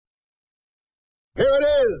Here it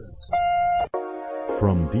is!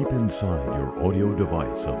 From deep inside your audio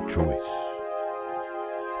device of choice.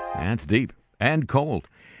 And it's deep and cold.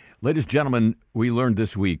 Ladies and gentlemen, we learned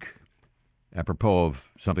this week, apropos of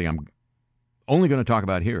something I'm only going to talk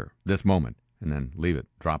about here, this moment, and then leave it,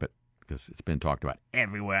 drop it, because it's been talked about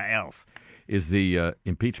everywhere else, is the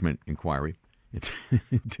impeachment inquiry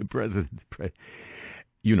into President.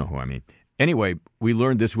 You know who I mean. Anyway, we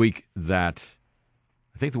learned this week that,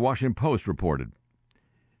 I think the Washington Post reported,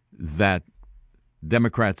 that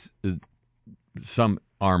Democrats, some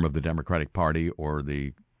arm of the Democratic Party or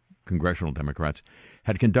the congressional Democrats,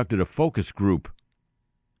 had conducted a focus group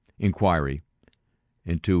inquiry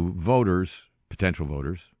into voters, potential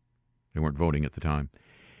voters, they weren't voting at the time,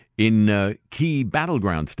 in key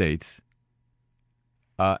battleground states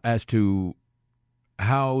as to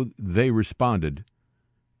how they responded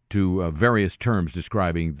to various terms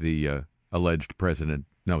describing the alleged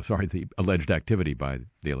activity by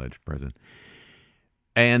the alleged president.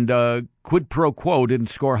 And quid pro quo didn't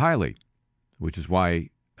score highly, which is why,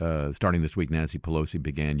 starting this week, Nancy Pelosi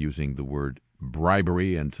began using the word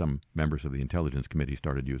bribery, and some members of the Intelligence Committee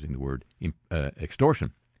started using the word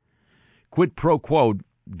extortion. Quid pro quo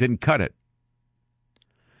didn't cut it.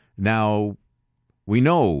 Now, we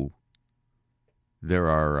know there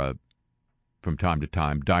are, from time to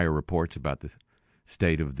time, dire reports about the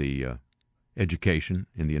state of the education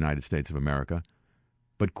in the United States of America.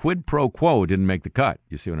 But quid pro quo didn't make the cut.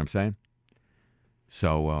 You see what I'm saying?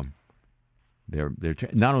 So they're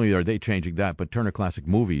not only are they changing that, but Turner Classic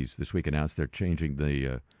Movies this week announced they're changing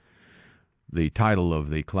the title of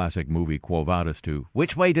the classic movie Quo Vadis to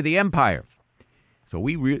Which Way to the Empire? So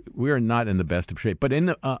we are not in the best of shape. But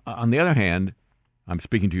on the other hand, I'm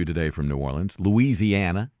speaking to you today from New Orleans,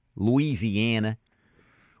 Louisiana,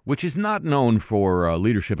 which is not known for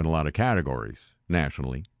leadership in a lot of categories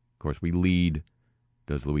nationally. Of course, we lead,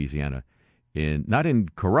 does Louisiana, not in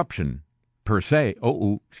corruption per se.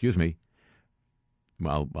 Excuse me.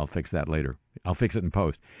 Well, I'll fix that later. I'll fix it in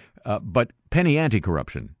post. But penny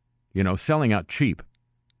anti-corruption, selling out cheap,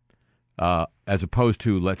 as opposed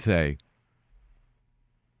to, let's say,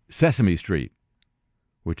 Sesame Street,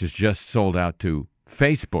 which is just sold out to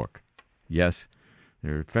Facebook. Yes,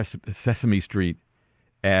 there are Sesame Street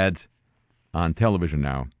ads on television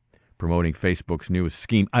now promoting Facebook's newest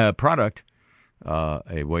product,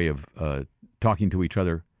 a way of talking to each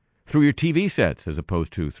other through your TV sets as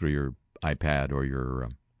opposed to through your iPad or your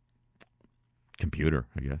computer,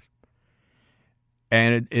 I guess.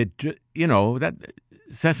 And that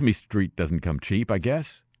Sesame Street doesn't come cheap, I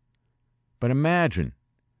guess. But imagine,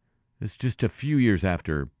 it's just a few years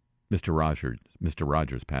after Mr.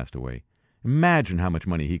 Rogers passed away. Imagine how much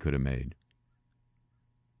money he could have made.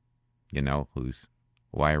 Who's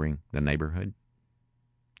wiring the neighborhood?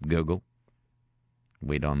 Google.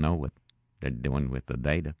 We don't know what they're doing with the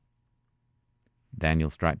data. Daniel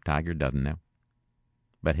Striped Tiger doesn't know,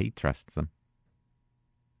 but he trusts them.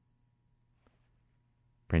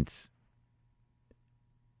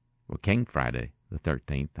 King Friday the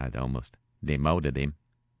 13th, I'd almost demoted him.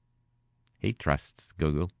 He trusts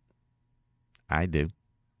Google. I do.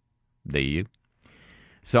 Do you?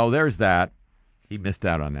 So there's that. He missed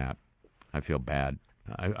out on that. I feel bad.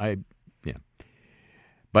 Yeah.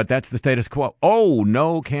 But that's the status quo. Oh,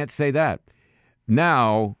 no, can't say that.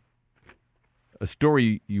 Now, a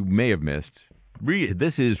story you may have missed.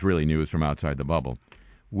 This is really news from outside the bubble.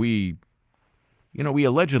 We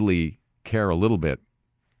allegedly care a little bit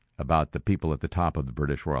about the people at the top of the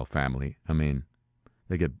British royal family. I mean,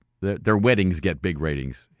 their weddings get big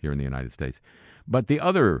ratings here in the United States. But the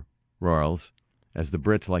other royals, as the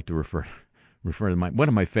Brits like to refer to one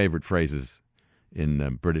of my favorite phrases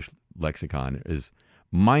in British lexicon is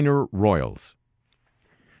minor royals.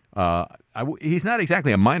 He's not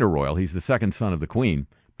exactly a minor royal. He's the second son of the Queen.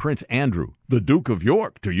 Prince Andrew, the Duke of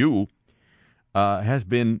York to you, has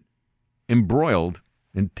been embroiled,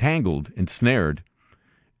 entangled, ensnared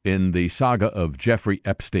in the saga of Jeffrey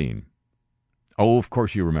Epstein. Oh, of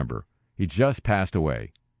course you remember. He just passed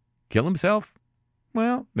away. Kill himself?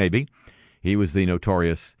 Well, maybe. He was the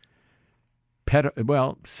notorious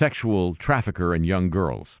sexual trafficker in young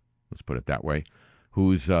girls, let's put it that way,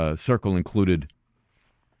 whose circle included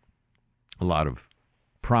a lot of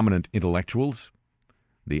prominent intellectuals,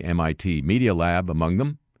 the MIT Media Lab among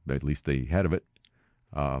them, at least the head of it,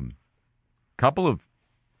 couple of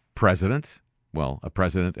presidents, a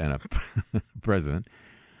president and a president,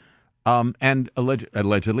 and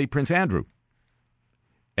allegedly Prince Andrew.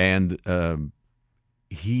 And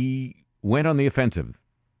he went on the offensive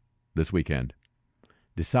this weekend,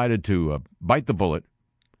 decided to bite the bullet,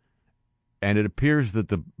 and it appears that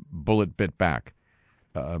the bullet bit back.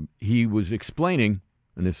 he was explaining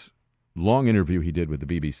in this long interview he did with the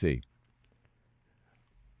BBC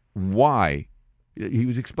why he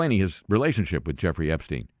was explaining his relationship with Jeffrey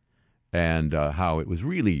Epstein and how it was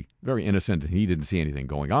really very innocent and he didn't see anything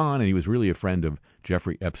going on, and he was really a friend of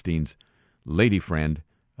Jeffrey Epstein's lady friend,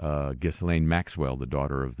 Ghislaine Maxwell, the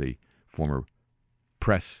daughter of the former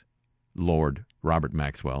press lord Robert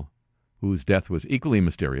Maxwell, whose death was equally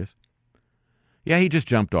mysterious. Yeah, he just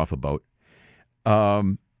jumped off a boat.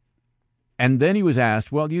 And then he was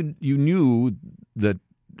asked, well, you knew that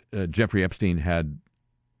Jeffrey Epstein had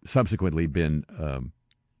subsequently been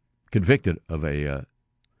convicted of a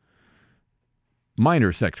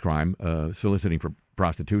minor sex crime, soliciting for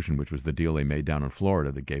prostitution, which was the deal they made down in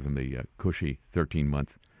Florida that gave him the cushy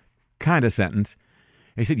 13-month kind of sentence.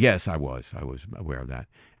 And he said, yes, I was aware of that.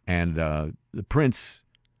 And the prince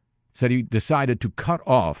said he decided to cut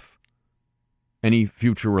off any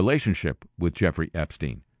future relationship with Jeffrey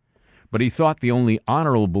Epstein. But he thought the only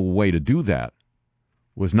honorable way to do that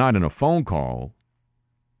was not in a phone call,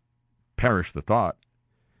 perish the thought,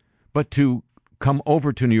 but to come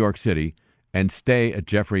over to New York City and stay at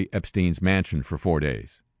Jeffrey Epstein's mansion for 4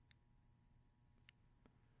 days.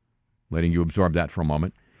 Letting you absorb that for a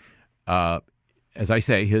moment. As I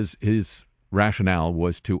say, his rationale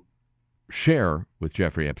was to share with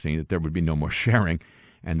Jeffrey Epstein, that there would be no more sharing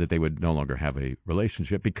and that they would no longer have a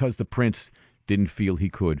relationship because the prince didn't feel he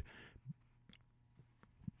could,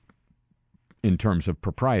 in terms of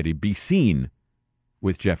propriety, be seen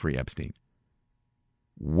with Jeffrey Epstein.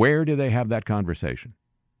 Where did they have that conversation?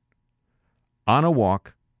 On a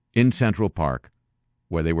walk in Central Park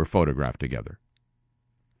where they were photographed together.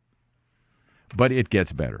 But it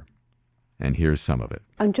gets better. And here's some of it.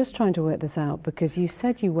 I'm just trying to work this out because you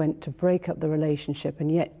said you went to break up the relationship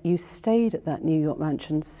and yet you stayed at that New York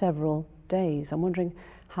mansion several days. I'm wondering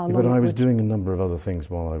how long... But I was doing a number of other things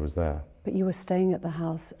while I was there. But you were staying at the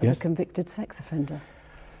house of a convicted sex offender.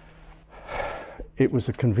 It was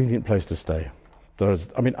a convenient place to stay.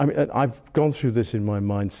 I've gone through this in my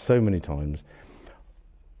mind so many times.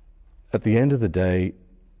 At the end of the day,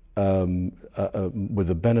 with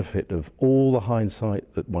the benefit of all the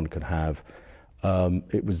hindsight that one could have,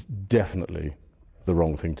 it was definitely the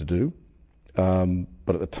wrong thing to do.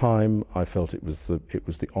 But at the time, I felt it was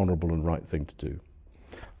the honourable and right thing to do.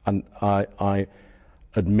 And I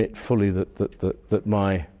admit fully that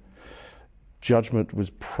my judgment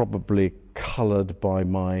was probably coloured by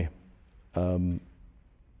my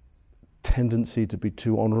tendency to be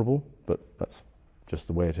too honourable, but that's just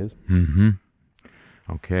the way it is. Mm-hmm.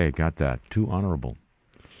 Okay, got that. Too honorable.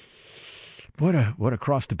 What a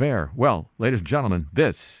cross to bear. Well, ladies and gentlemen,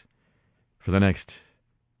 this, for the next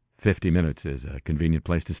 50 minutes, is a convenient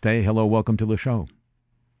place to stay. Hello, welcome to the show.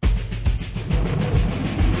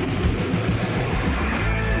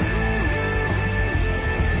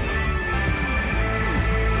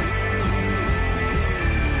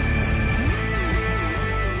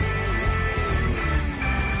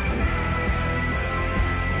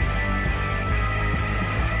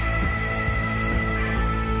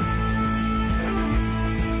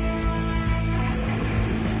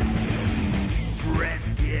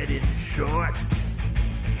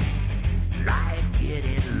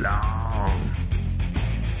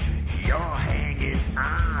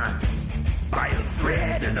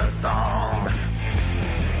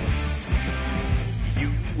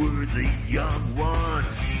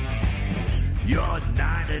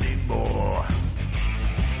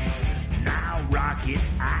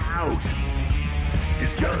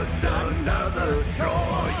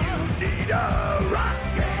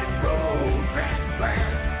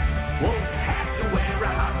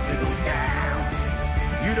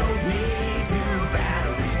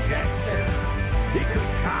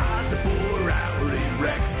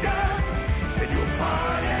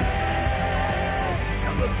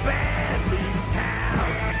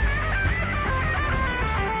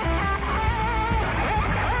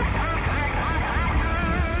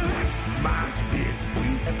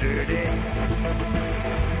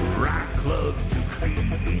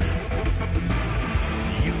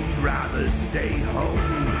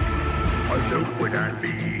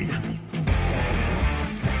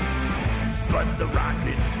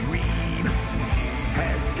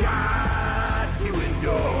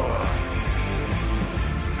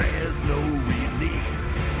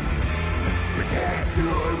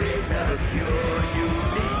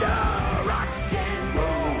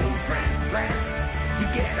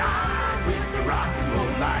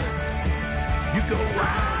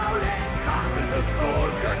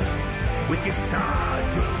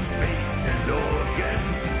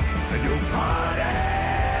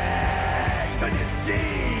 See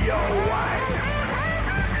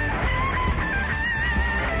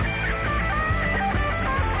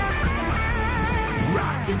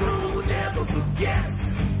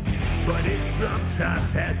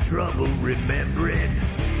trouble remembering.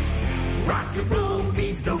 Rock and roll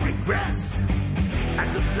means no regrets.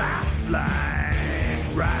 And the last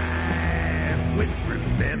line rhymes with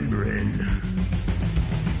remembering.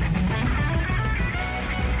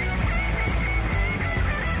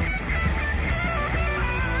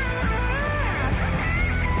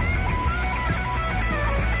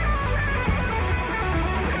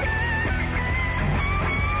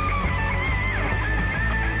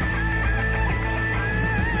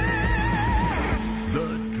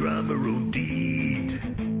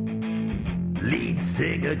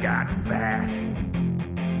 Singer got fat.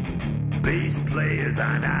 Bass player's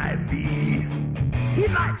on IV. He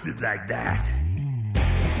likes it like that.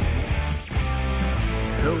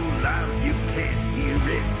 So loud you can't hear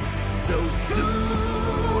it. So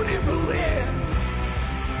beautiful it.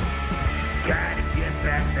 Gotta get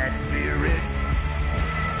back that spirit.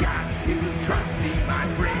 Got to trust me, my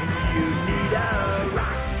friend. You need a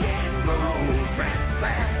rock and roll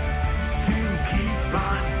transplant to keep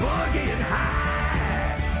on bugging high.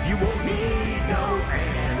 You won't need no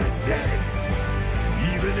anesthetics,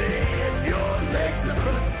 even if your legs are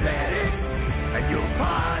prosthetics, and you'll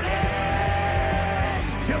party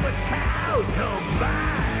till the cows come by.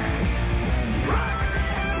 Rock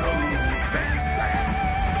and roll transplant.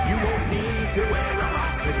 You won't need to wear a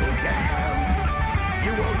hospital gown.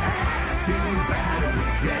 You won't have to battle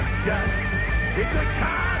rejection. It's a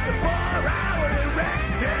cause of 4-hour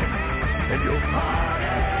erection, and you'll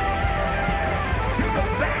party to the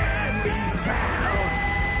band leaves town.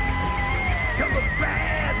 Till the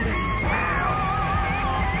band leaves town.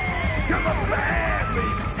 Till the band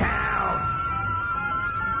leaves town.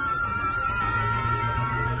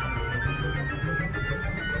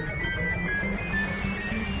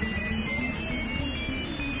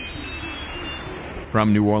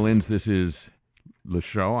 From New Orleans, this is The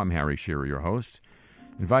Show. I'm Harry Shearer, your host.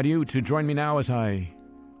 Invite you to join me now as I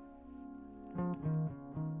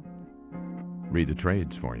read the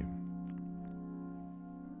trades for you.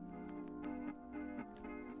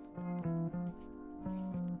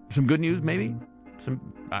 Some good news, maybe?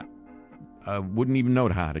 I wouldn't even know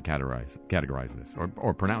how to categorize this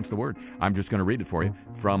or pronounce the word. I'm just going to read it for you.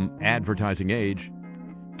 From Advertising Age,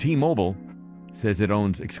 T-Mobile says it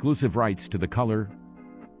owns exclusive rights to the color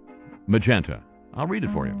magenta. I'll read it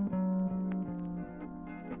for you.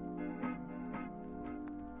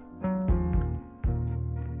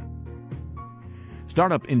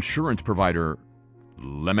 Startup insurance provider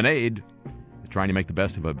Lemonade is trying to make the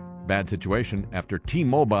best of a bad situation after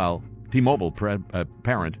T-Mobile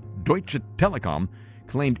parent Deutsche Telekom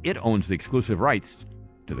claimed it owns the exclusive rights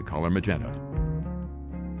to the color magenta.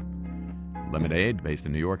 Lemonade, based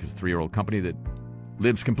in New York, is a 3-year-old company that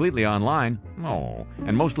lives completely online,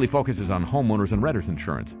 and mostly focuses on homeowners and renters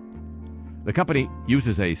insurance. The company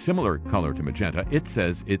uses a similar color to magenta. It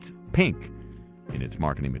says it's pink in its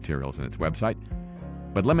marketing materials and its website.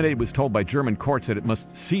 But Lemonade was told by German courts that it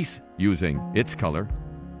must cease using its color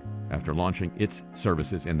after launching its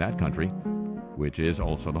services in that country, which is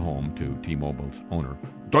also the home to T-Mobile's owner,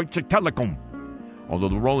 Deutsche Telekom. Although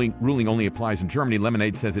the ruling only applies in Germany,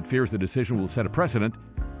 Lemonade says it fears the decision will set a precedent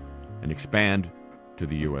and expand to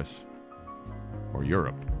the U.S. or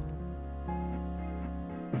Europe.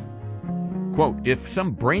 Quote, if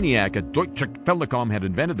some brainiac at Deutsche Telekom had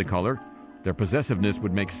invented the color, their possessiveness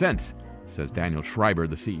would make sense, says Daniel Schreiber,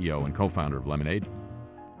 the CEO and co-founder of Lemonade.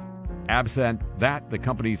 Absent that, the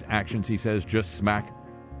company's actions, he says, just smack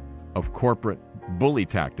of corporate bully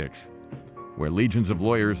tactics, where legions of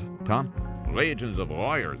lawyers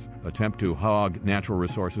attempt to hog natural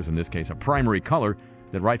resources, in this case a primary color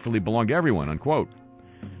that rightfully belonged to everyone, unquote.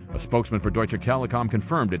 A spokesman for Deutsche Telekom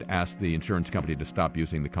confirmed it asked the insurance company to stop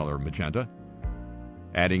using the color magenta,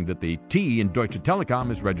 adding that the T in Deutsche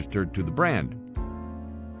Telekom is registered to the brand.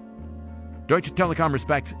 Deutsche Telekom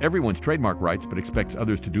respects everyone's trademark rights, but expects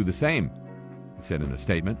others to do the same, it said in a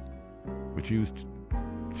statement, which used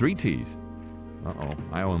 3 T's.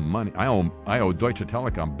 I owe money. I owe Deutsche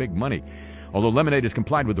Telekom big money. Although Lemonade has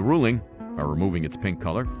complied with the ruling by removing its pink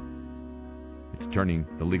color, it's turning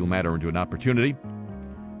the legal matter into an opportunity.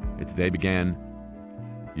 It today began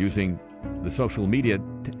using the social media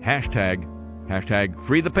hashtag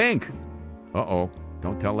 #FreeThePink.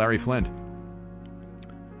 Don't tell Larry Flint.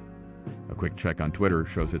 A quick check on Twitter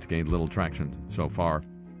shows it's gained little traction so far,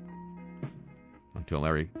 until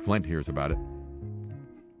Larry Flint hears about it.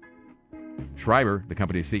 Schreiber, the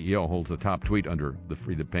company's CEO, holds the top tweet under the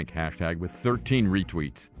Free the Pink hashtag with 13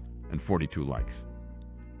 retweets and 42 likes.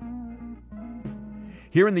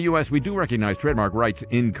 Here in the U.S., we do recognize trademark rights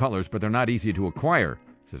in colors, but they're not easy to acquire,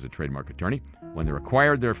 says a trademark attorney. When they're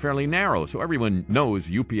acquired, they're fairly narrow, so everyone knows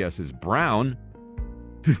UPS is brown.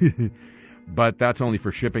 But that's only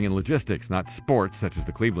for shipping and logistics, not sports such as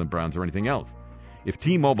the Cleveland Browns or anything else. If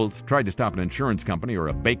T-Mobile tried to stop an insurance company or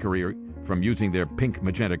a bakery from using their pink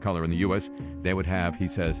magenta color in the U.S., they would have, he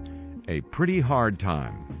says, a pretty hard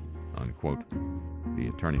time, unquote, the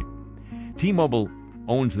attorney. T-Mobile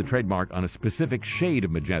owns the trademark on a specific shade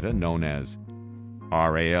of magenta known as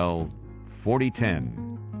RAL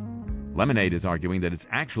 4010. Lemonade is arguing that it's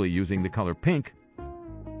actually using the color pink,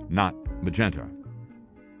 not magenta.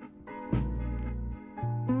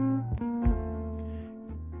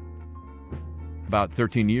 About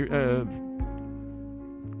 13 years,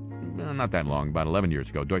 not that long, about 11 years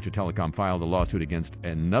ago, Deutsche Telekom filed a lawsuit against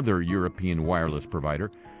another European wireless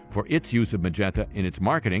provider for its use of magenta in its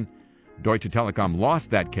marketing. Deutsche Telekom lost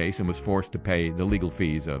that case and was forced to pay the legal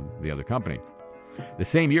fees of the other company. The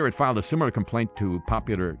same year, it filed a similar complaint to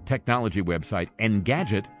popular technology website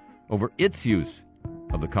Engadget over its use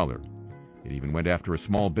of the color. It even went after a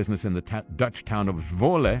small business in the Dutch town of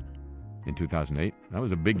Zwolle in 2008. That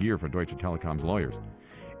was a big year for Deutsche Telekom's lawyers.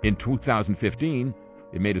 In 2015,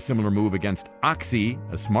 it made a similar move against Oxy,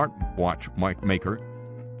 a smartwatch maker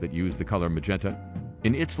that used the color magenta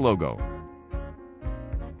in its logo.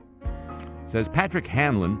 Says Patrick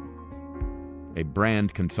Hanlon, a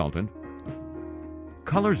brand consultant,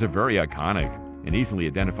 colors are very iconic and easily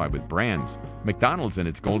identified with brands. McDonald's and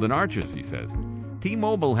its golden arches, he says.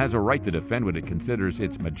 T-Mobile has a right to defend what it considers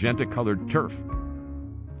its magenta-colored turf.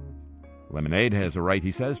 Lemonade has a right,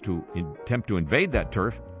 he says, to attempt to invade that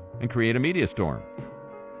turf and create a media storm.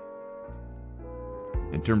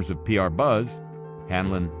 In terms of PR buzz,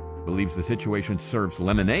 Hanlon believes the situation serves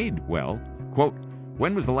Lemonade well. Quote,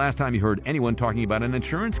 when was the last time you heard anyone talking about an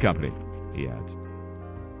insurance company? He adds.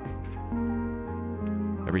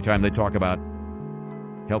 Every time they talk about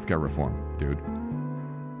healthcare reform, dude.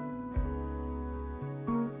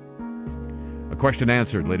 A question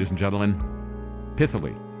answered, ladies and gentlemen,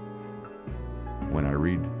 pithily, when I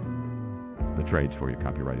read the trades for you,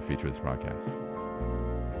 copyrighted feature of this broadcast.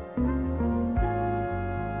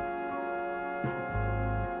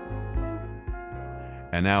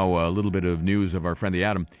 And now a little bit of news of our friend the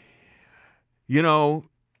Atom. You know,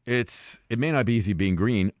 it may not be easy being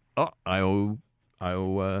green. Oh, I owe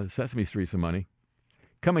Sesame Street some money.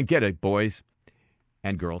 Come and get it, boys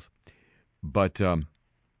and girls. But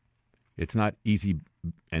it's not easy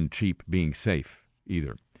and cheap being safe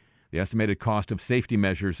either. The estimated cost of safety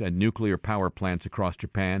measures at nuclear power plants across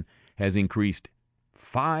Japan has increased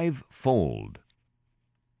 5-fold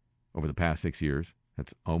over the past 6 years.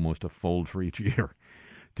 That's almost a fold for each year,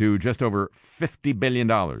 to just over $50 billion.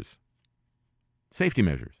 Safety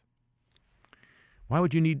measures. Why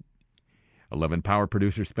would you need 11 power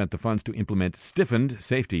producers spent the funds to implement stiffened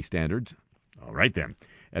safety standards, all right then,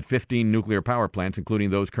 at 15 nuclear power plants, including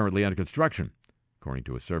those currently under construction, according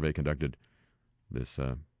to a survey conducted this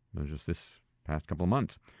past couple of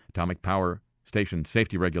months. Atomic power station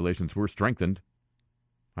safety regulations were strengthened.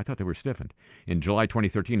 I thought they were stiffened. In July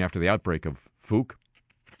 2013, after the outbreak of Fuke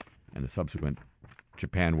and the subsequent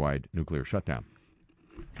Japan-wide nuclear shutdown.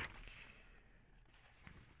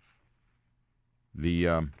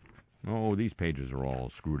 These pages are all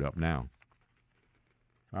screwed up now.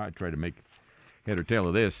 I tried to make head or tail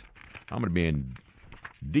of this. I'm going to be in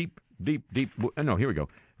deep. No, here we go.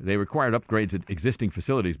 They required upgrades at existing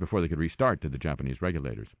facilities before they could restart, to the Japanese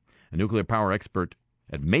regulators. A nuclear power expert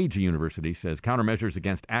at Meiji University says countermeasures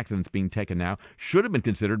against accidents being taken now should have been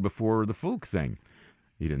considered before the Fuke thing.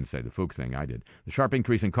 He didn't say the Fuke thing, I did. The sharp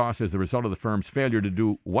increase in costs is the result of the firm's failure to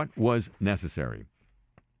do what was necessary.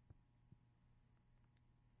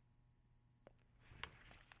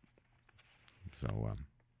 So,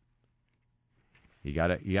 you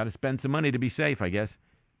gotta spend some money to be safe, I guess.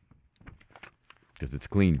 Because it's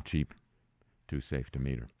clean, cheap, too safe to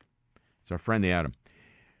meter. It's our friend the Atom.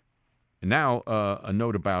 And now, a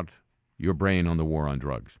note about your brain on the war on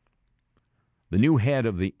drugs. The new head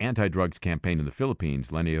of the anti-drugs campaign in the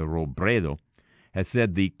Philippines, Leni Robredo, has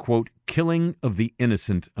said the, quote, killing of the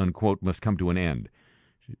innocent, unquote, must come to an end.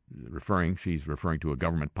 She's referring to a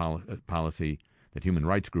government policy that human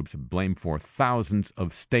rights groups have blamed for thousands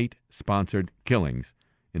of state-sponsored killings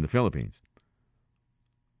in the Philippines.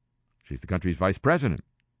 She's the country's vice president,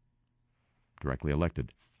 directly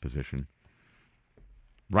elected position,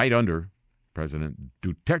 right under President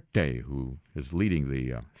Duterte, who is leading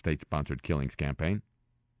the state-sponsored killings campaign.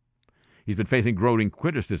 He's been facing growing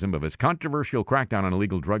criticism of his controversial crackdown on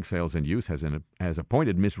illegal drug sales and use, has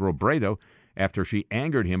appointed Ms. Robredo after she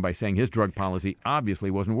angered him by saying his drug policy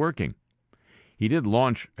obviously wasn't working. He did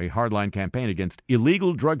launch a hardline campaign against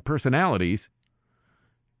illegal drug personalities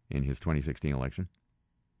in his 2016 election,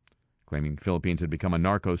 claiming the Philippines had become a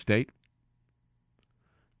narco state.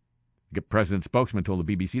 The president's spokesman told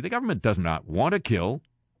the BBC the government does not want to kill.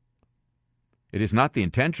 It is not the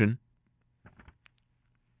intention.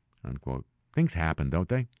 Unquote. Things happen, don't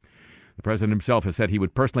they? The president himself has said he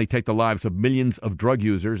would personally take the lives of millions of drug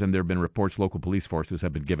users, and there have been reports local police forces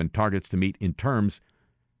have been given targets to meet in terms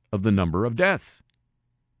of the number of deaths.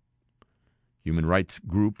 Human rights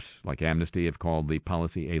groups like Amnesty have called the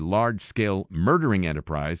policy a large-scale murdering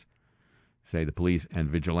enterprise, say the police and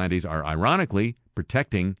vigilantes are proactively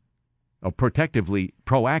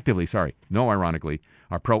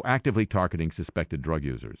targeting suspected drug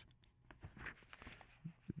users.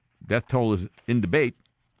 Death toll is in debate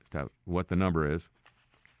as to what the number is.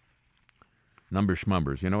 Number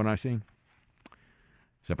schmumbers. You know what I see?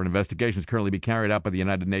 Separate investigations currently be carried out by the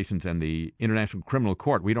United Nations and the International Criminal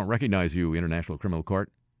Court. We don't recognize you, International Criminal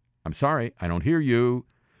Court. I'm sorry, I don't hear you.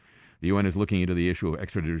 The UN is looking into the issue of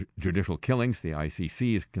extrajudicial killings. The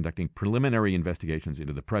ICC is conducting preliminary investigations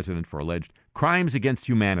into the president for alleged crimes against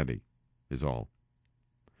humanity, is all.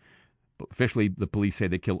 But officially, the police say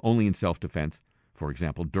they kill only in self-defense, for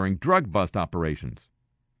example, during drug bust operations.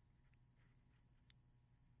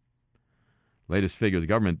 Latest figure the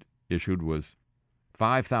government issued was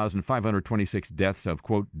 5,526 deaths of,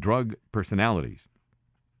 quote, drug personalities.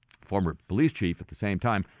 Former police chief, at the same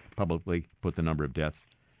time, publicly put the number of deaths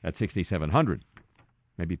at 6,700.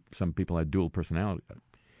 Maybe some people had dual personality.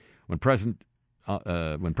 When pressed on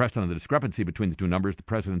the discrepancy between the two numbers, the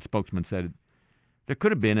president's spokesman said there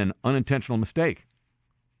could have been an unintentional mistake,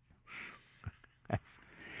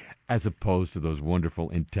 as opposed to those wonderful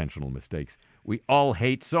intentional mistakes we all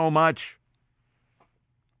hate so much.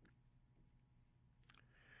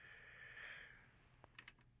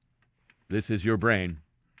 This is your brain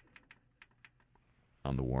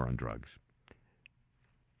on the war on drugs.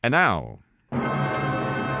 And now,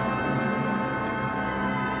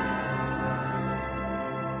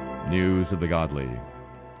 news of the godly.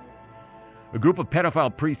 A group of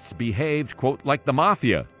pedophile priests behaved, quote, like the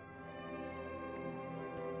mafia,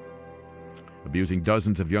 abusing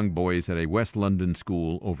dozens of young boys at a West London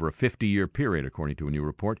school over a 50-year period, according to a new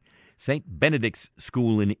report. St. Benedict's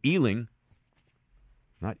School in Ealing,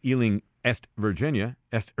 not Ealing, Est Virginia,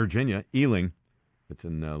 Ealing, it's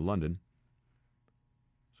in London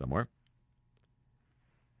somewhere.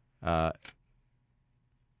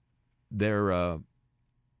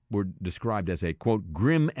 Were described as a, quote,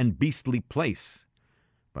 grim and beastly place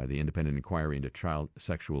by the Independent Inquiry into Child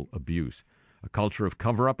Sexual Abuse. A culture of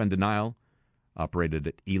cover-up and denial operated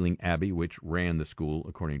at Ealing Abbey, which ran the school,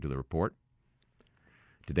 according to the report.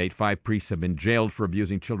 To date, 5 priests have been jailed for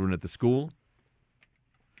abusing children at the school.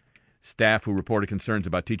 Staff who reported concerns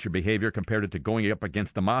about teacher behavior compared it to going up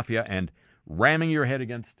against the mafia and ramming your head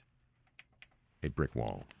against a brick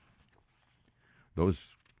wall.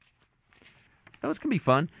 Those can be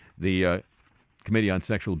fun. The Committee on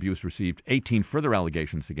Sexual Abuse received 18 further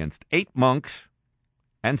allegations against 8 monks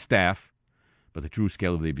and staff, but the true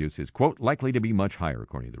scale of the abuse is, quote, likely to be much higher,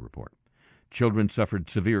 according to the report. Children suffered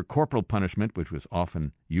severe corporal punishment, which was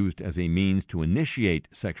often used as a means to initiate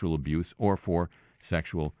sexual abuse or for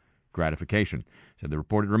sexual gratification. Said the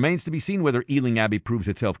report, it remains to be seen whether Ealing Abbey proves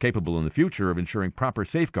itself capable in the future of ensuring proper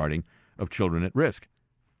safeguarding of children at risk.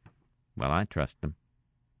 Well, I trust them.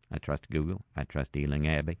 I trust Google. I trust Ealing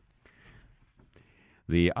Abbey.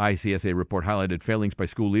 The ICSA report highlighted failings by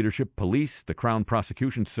school leadership, police, the Crown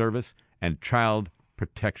Prosecution Service, and child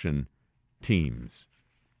protection teams.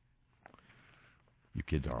 You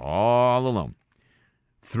kids are all alone.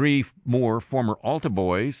 3 more former Alta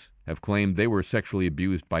boys have claimed they were sexually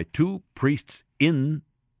abused by 2 priests in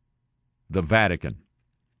the Vatican.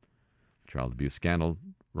 Child abuse scandal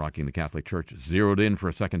rocking the Catholic Church zeroed in for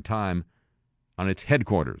a second time on its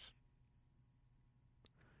headquarters.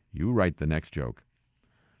 You write the next joke.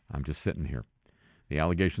 I'm just sitting here. The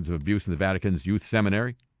allegations of abuse in the Vatican's youth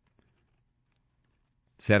seminary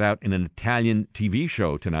set out in an Italian TV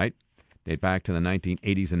show tonight, date back to the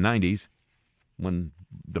 1980s and 90s, when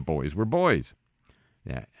the boys were boys.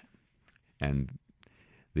 Yeah. And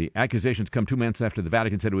the accusations come 2 months after the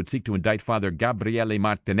Vatican said it would seek to indict Father Gabriele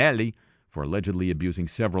Martinelli for allegedly abusing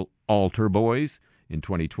several altar boys in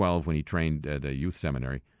 2012 when he trained at a youth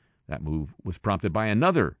seminary. That move was prompted by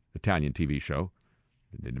another Italian TV show,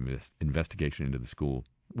 an investigation into the school,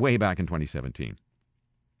 way back in 2017.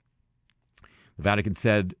 The Vatican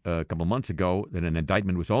said a couple months ago that an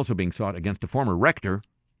indictment was also being sought against a former rector,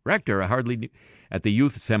 at the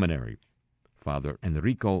youth seminary, Father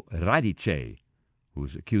Enrico Radice, who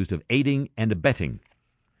was accused of aiding and abetting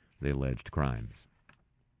the alleged crimes.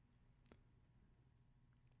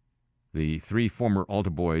 The 3 former altar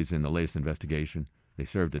boys in the latest investigation, they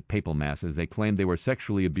served at papal masses. They claimed they were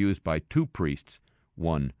sexually abused by 2 priests,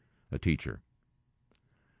 1 a teacher.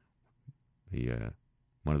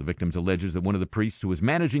 One of the victims alleges that one of the priests who was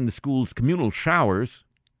managing the school's communal showers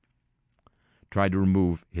tried to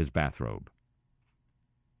remove his bathrobe.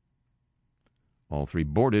 All 3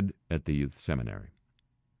 boarded at the youth seminary.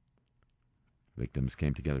 Victims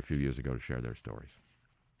came together a few years ago to share their stories.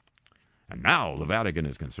 And now the Vatican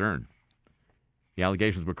is concerned. The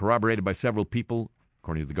allegations were corroborated by several people,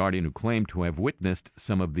 according to The Guardian, who claimed to have witnessed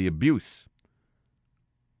some of the abuse.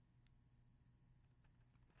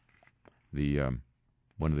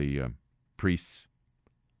 One of the priests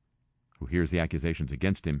who hears the accusations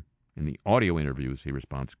against him, in the audio interviews, he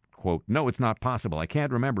responds, quote, "No, it's not possible. I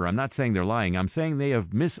can't remember. I'm not saying they're lying. I'm saying they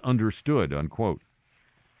have misunderstood," unquote.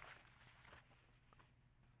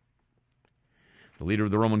 The leader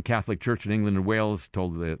of the Roman Catholic Church in England and Wales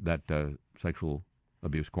told that sexual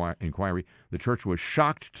abuse inquiry, the church was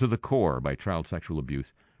shocked to the core by child sexual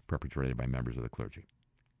abuse perpetrated by members of the clergy.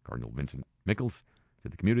 Cardinal Vincent Michels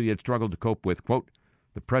said the community had struggled to cope with, quote,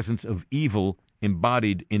 "the presence of evil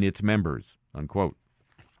embodied in its members," unquote.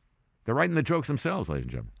 They're writing the jokes themselves, ladies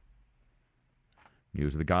and gentlemen.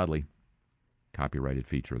 News of the Godly, copyrighted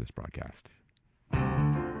feature of this broadcast.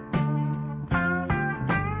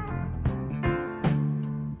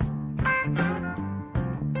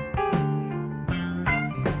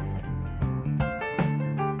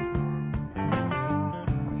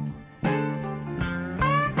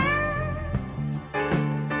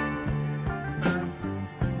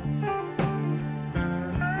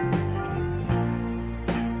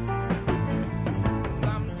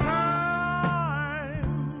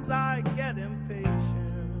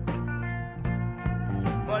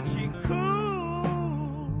 She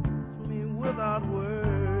cools me without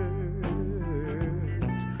words,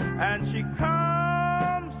 and she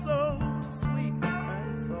comes so sweet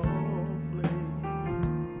and softly,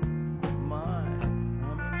 my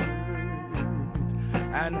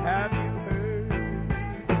hummingbird. And have you heard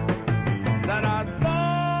that I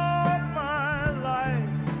thought my life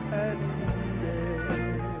had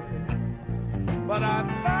ended, but I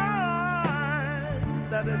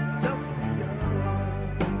find that it's just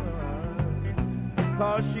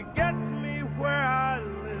 'cause she gets me where I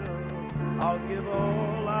live. I'll give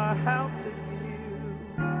all I have to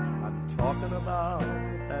give. I'm talking about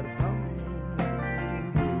that hummingbird.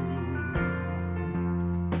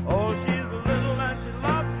 Oh, she's little and she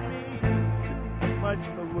loves me too much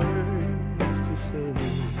for words to say.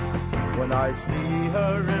 When I see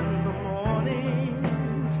her in the morning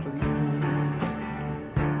sleeping,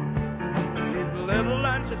 she's little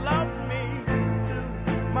and she loves me too.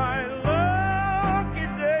 My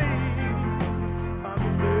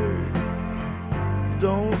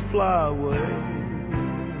don't fly away.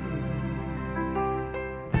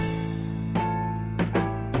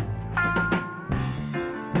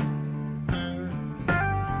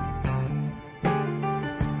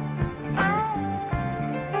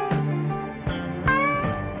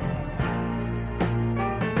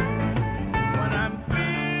 When I'm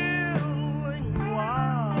feeling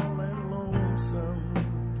wild and lonesome,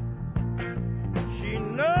 she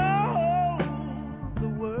knows the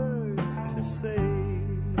words to say.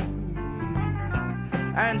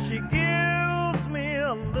 And she gives me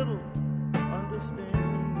a little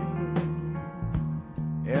understanding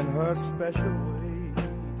in her special way.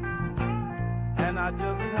 And I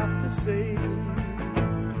just have to say,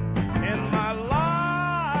 in my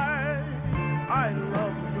life, I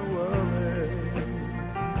love no other,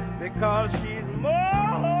 because she's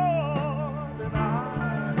more than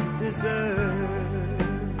I deserve.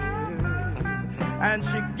 And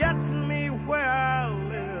she gets me where I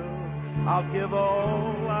live. I'll give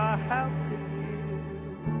all I have to give.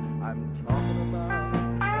 I'm talking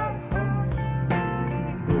about that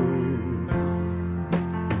hummingbird.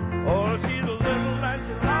 Oh, she's little and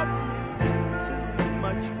she loves me too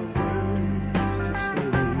much for words to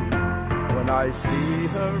say. When I see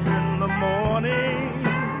her in the morning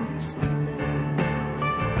sleeping,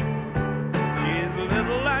 she's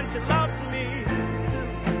little and she loves me too.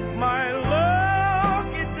 My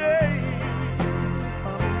lucky day.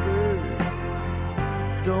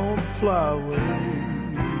 Don't fly away.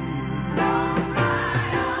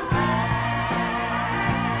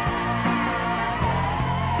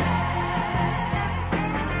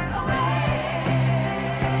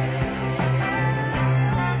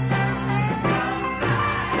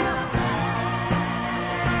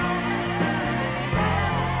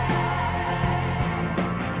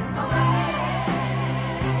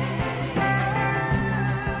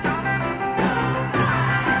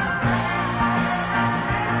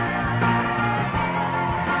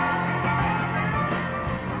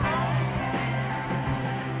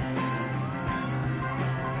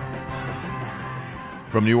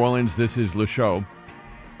 From New Orleans, this is Le Show,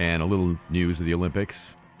 and a little news of the Olympics.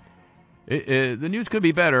 The news could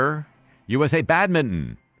be better. USA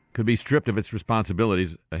Badminton could be stripped of its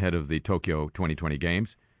responsibilities ahead of the Tokyo 2020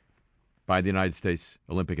 Games by the United States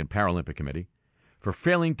Olympic and Paralympic Committee for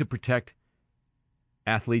failing to protect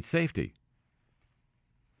athlete safety.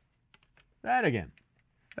 That again.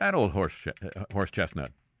 That old horse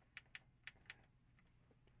chestnut.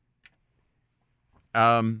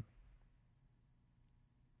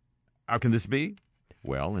 How can this be?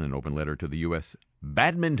 Well, in an open letter to the U.S.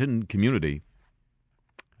 badminton community,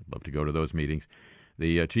 I'd love to go to those meetings,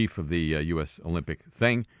 the chief of the U.S. Olympic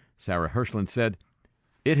thing, Sarah Hirschland, said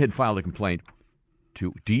it had filed a complaint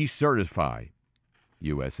to decertify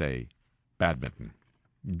USA Badminton.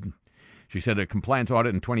 She said a compliance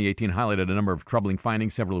audit in 2018 highlighted a number of troubling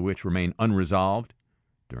findings, several of which remain unresolved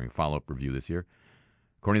during a follow-up review this year.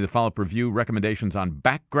 According to the follow-up review, recommendations on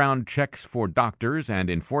background checks for doctors and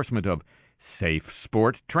enforcement of safe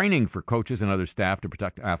sport training for coaches and other staff to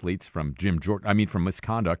protect athletes from from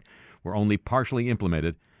misconduct were only partially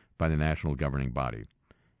implemented by the national governing body.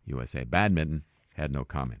 USA Badminton had no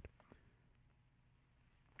comment.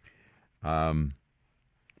 So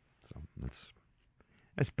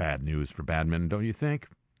that's bad news for badminton, don't you think?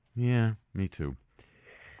 Yeah, me too.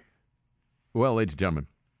 Well, ladies and gentlemen,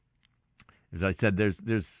 as I said,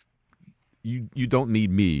 you don't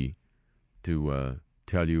need me to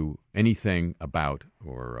tell you anything about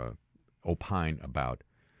or opine about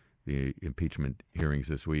the impeachment hearings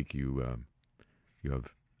this week. You have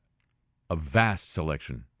a vast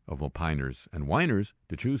selection of opiners and whiners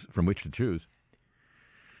to choose from which to choose.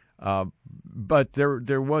 But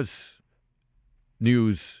there was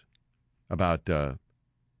news about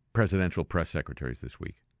presidential press secretaries this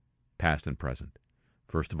week, past and present.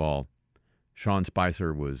 First of all, Sean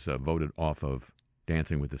Spicer was voted off of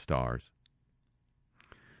Dancing with the Stars.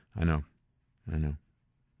 I know.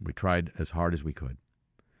 We tried as hard as we could.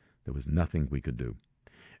 There was nothing we could do.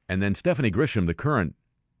 And then Stephanie Grisham, the current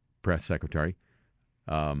press secretary,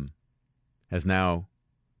 has now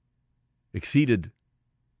exceeded,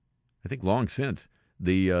 I think long since,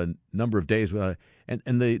 the number of days.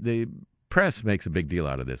 And the press makes a big deal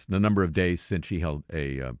out of this, the number of days since she held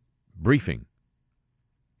a briefing.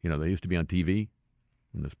 You know, they used to be on TV,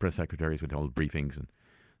 and the press secretaries would hold briefings, and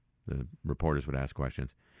the reporters would ask questions.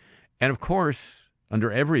 And of course,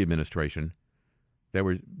 under every administration, they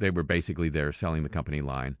were basically there selling the company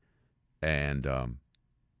line. And,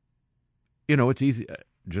 it's easy,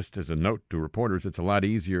 just as a note to reporters, it's a lot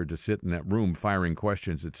easier to sit in that room firing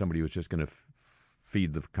questions at somebody who's just going to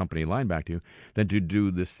feed the company line back to you than to do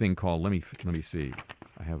this thing called, let me see,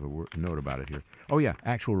 I have a note about it here. Oh, yeah,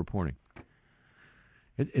 actual reporting.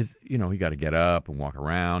 It's you got to get up and walk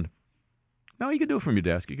around. No, you can do it from your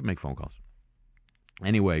desk. You can make phone calls.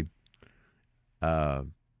 Anyway, there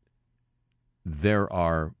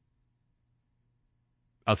are.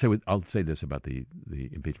 I'll say this about the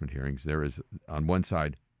impeachment hearings. There is on one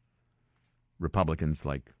side Republicans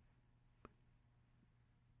like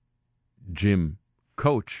Jim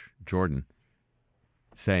Coach Jordan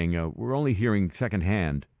saying we're only hearing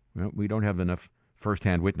secondhand. We don't have enough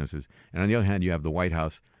first-hand witnesses. And on the other hand, you have the White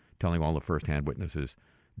House telling all the first-hand witnesses,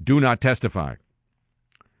 do not testify.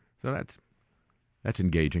 So that's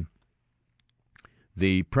engaging.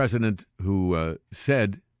 The president who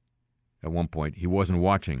said at one point he wasn't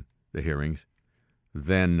watching the hearings,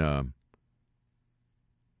 then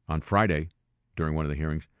on Friday during one of the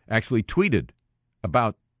hearings, actually tweeted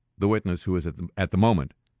about the witness who was at the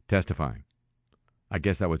moment testifying. I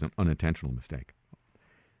guess that was an unintentional mistake.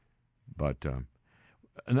 But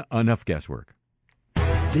enough guesswork.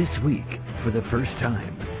 This week, for the first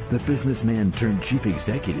time, the businessman turned chief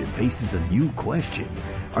executive faces a new question.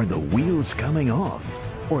 Are the wheels coming off,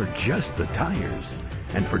 or just the tires?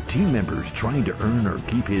 And for team members trying to earn or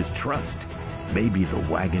keep his trust, maybe the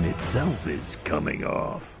wagon itself is coming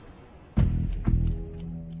off.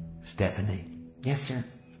 Stephanie? Yes, sir.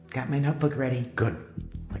 Got my notebook ready. Good.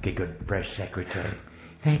 Like a good press secretary.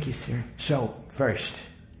 Thank you, sir. So, first,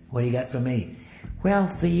 what do you got for me?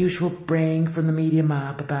 Well, the usual braying from the media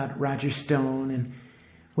mob about Roger Stone and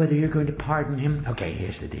whether you're going to pardon him. Okay,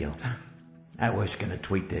 here's the deal. I was going to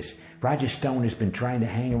tweet this. Roger Stone has been trying to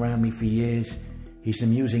hang around me for years. He's an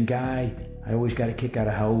amusing guy. I always got a kick out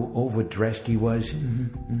of how overdressed he was.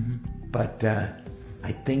 But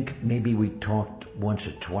I think maybe we talked once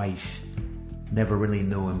or twice. Never really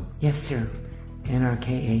knew him. Yes, sir.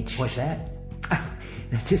 NRKH. What's that?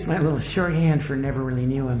 That's just my little shorthand for never really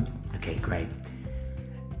knew him. Okay, great.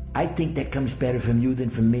 I think that comes better from you than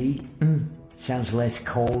from me. Sounds less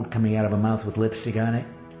cold coming out of a mouth with lipstick on it.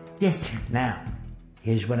 Yes, sir. Now,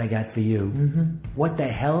 Here's what I got for you. Mm-hmm. What the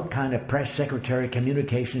hell kind of press secretary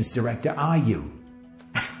communications director are you?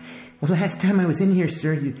 Well, last time I was in here,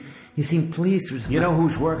 sir, you seemed pleased with... You know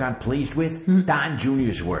whose work I'm pleased with? Don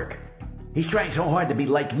Jr.'s work. He's trying so hard to be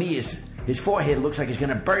like me, his forehead looks like he's going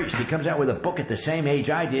to burst. He comes out with a book at the same age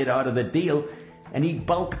I did out of the deal, and he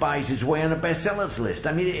bulk buys his way on a bestsellers list.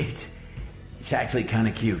 I mean, it's actually kind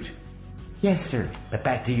of cute. Yes, sir. But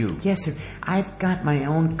back to you. Yes, sir. I've got my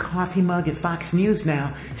own coffee mug at Fox News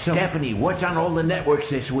now, so... Stephanie, what's on all the networks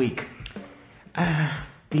this week?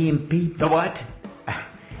 The impeachment... The what?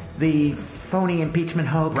 The phony impeachment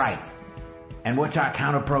hoax. Right. And what's our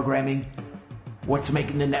counter-programming? What's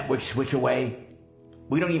making the network switch away?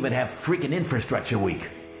 We don't even have freaking infrastructure week.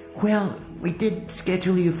 Well, we did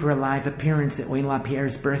schedule you for a live appearance at Wayne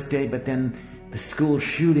LaPierre's birthday, but then the school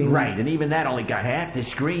shooting... Right, and even that only got half the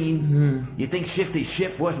screen. You think Shifty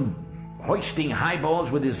Schiff wasn't hoisting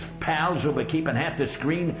highballs with his pals over keeping half the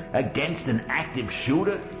screen against an active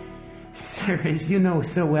shooter? Sir, as you know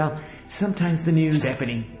so well, sometimes the news...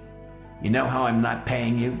 Stephanie, you know how I'm not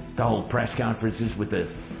paying you to hold press conferences with the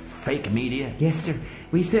fake media? Yes, sir.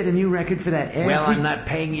 We set a new record for that every... Well, I'm not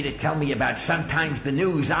paying you to tell me about sometimes the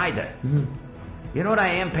news either. You know what I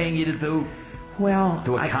am paying you to do? Well,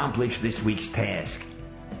 to accomplish this week's task.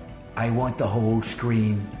 I want the whole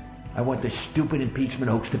screen. I want the stupid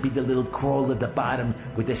impeachment hoax to be the little crawl at the bottom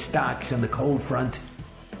with the stocks on the cold front.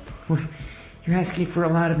 You're asking for a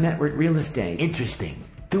lot of network real estate. Interesting.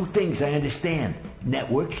 Two things I understand.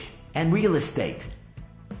 Networks and real estate.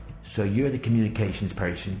 So you're the communications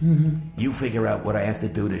person. You figure out what I have to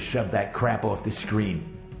do to shove that crap off the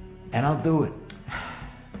screen. And I'll do it.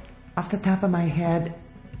 Off the top of my head,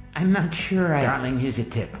 I'm not sure Darling, here's a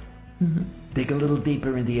tip. Dig a little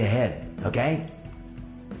deeper into your head, okay?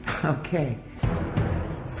 Okay.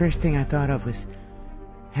 First thing I thought of was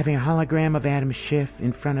having a hologram of Adam Schiff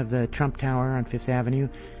in front of the Trump Tower on Fifth Avenue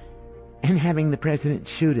and having the president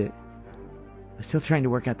shoot it. I'm still trying to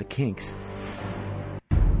work out the kinks.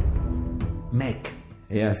 Mick.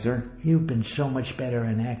 Yes, sir? You've been so much better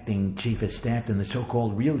an acting chief of staff than the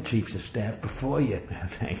so-called real chiefs of staff before you.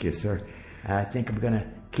 Thank you, sir. I think I'm going to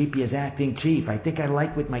keep you as acting chief. I think I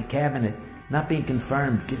like with my cabinet not being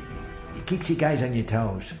confirmed. It keeps you guys on your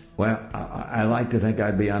toes. Well, I like to think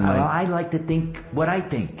I'd be on my... I like to think what I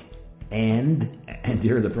think. And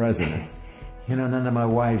you're the president. You know, none of my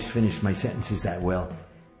wives finish my sentences that well.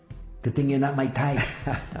 Good thing you're not my type.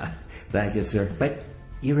 Thank you, sir. But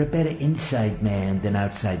you're a better inside man than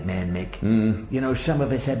outside man, Mick. You know, some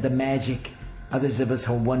of us have the magic. Others of us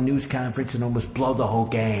hold one news conference and almost blow the whole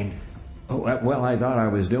game. Oh, well, I thought I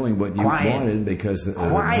was doing what you wanted because...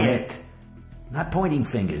 Quiet! Not pointing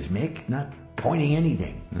fingers, Mick. Not pointing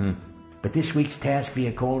anything. But this week's task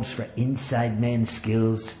via calls for inside man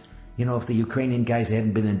skills. You know, if the Ukrainian guys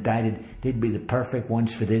hadn't been indicted, they'd be the perfect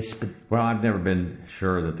ones for this, but... Well, I've never been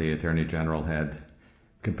sure that the Attorney General had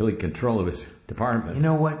complete control of his department. You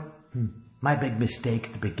know what? My big mistake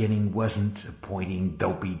at the beginning wasn't appointing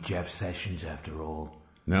dopey Jeff Sessions after all.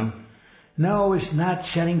 No? No, it's not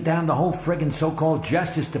shutting down the whole friggin' so-called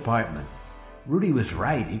Justice Department. Rudy was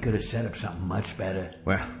right. He could have set up something much better.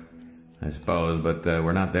 Well, I suppose, but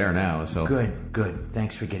we're not there now, so... Good.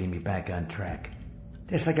 Thanks for getting me back on track.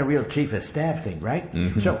 That's like a real chief of staff thing, right?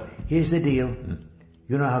 So, here's the deal.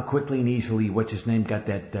 You know how quickly and easily what's-his-name got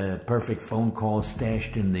that perfect phone call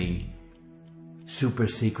stashed in the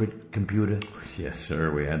super-secret computer? Yes,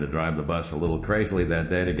 sir. We had to drive the bus a little crazily that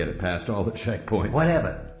day to get it past all the checkpoints.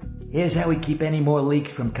 Whatever. Here's how we keep any more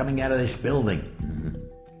leaks from coming out of this building.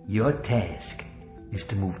 Your task is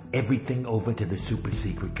to move everything over to the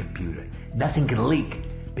super-secret computer. Nothing can leak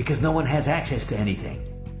because no one has access to anything.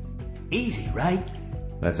 Easy, right?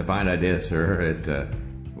 That's a fine idea, sir. It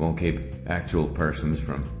won't keep actual persons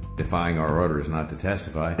from defying our orders not to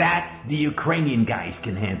testify. That the Ukrainian guys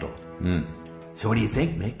can handle. So what do you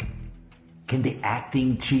think, Mick? Can the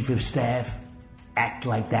acting chief of staff act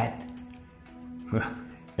like that? Well,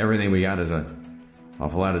 everything we got is an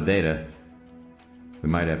awful lot of data. We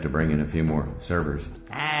might have to bring in a few more servers.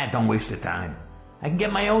 Don't waste the time. I can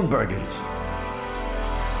get my own burgers.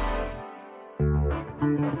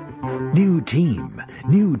 New team,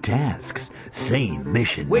 new tasks, same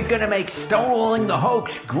mission. We're gonna make stonewalling the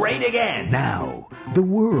hoax great again. Now, the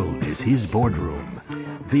world is his boardroom.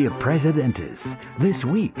 Via Presidentes, this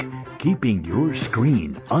week, keeping your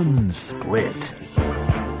screen unsplit.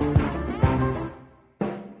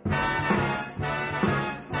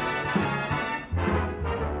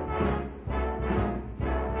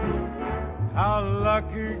 How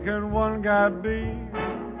lucky can one guy be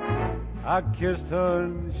I kissed her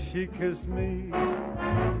and she kissed me.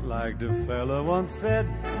 Like the fella once said,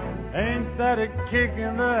 ain't that a kick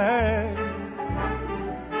in the head?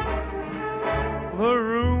 The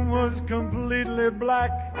room was completely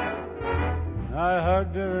black. I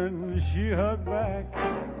hugged her and she hugged back.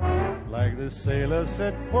 Like the sailor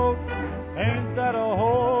said, quote, ain't that a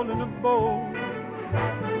hole in the boat?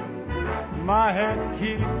 My head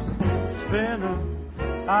keeps spinning.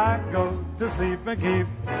 I go to sleep and keep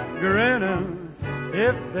grinning.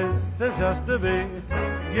 If this is just the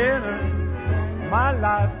beginning, my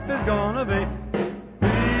life is gonna be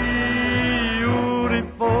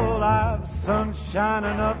beautiful. I've sunshine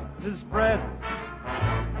enough to spread.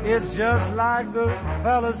 It's just like the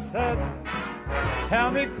fella said.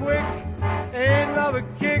 Tell me quick, ain't love a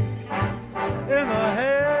kick in the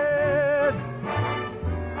head?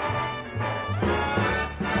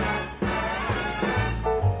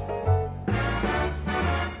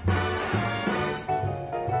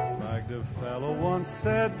 Like the fella once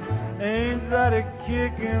said, ain't that a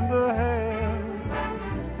kick in the head?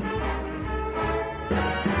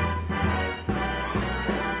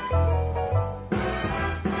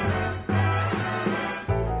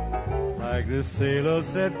 Like the sailor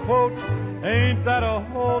said, quote, ain't that a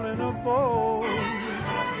hole in a boat?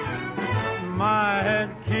 My head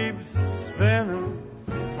keeps spinning.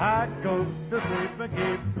 I go to sleep and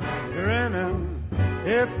keep grinning.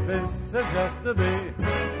 If this is just the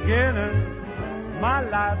beginning, my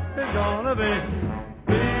life is gonna be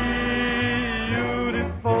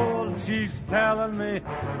beautiful. She's telling me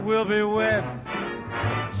we'll be wed.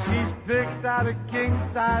 She's picked out a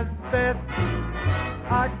king-size bed.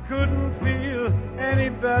 I couldn't feel any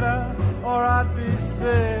better or I'd be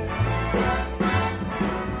sick.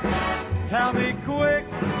 Tell me quick,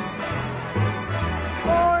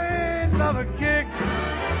 oh, ain't love a kick?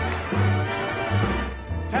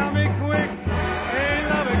 Tell me quick, ain't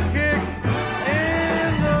love a kick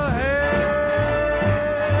in the head?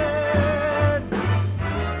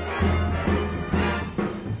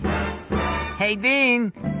 Hey,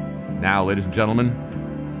 Dean. Now, ladies and gentlemen,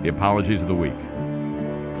 the apologies of the week.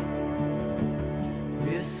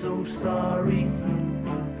 We're so sorry.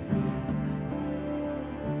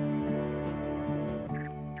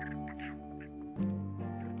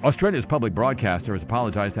 Australia's public broadcaster has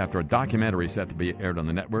apologized after a documentary set to be aired on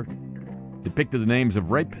the network depicted the names of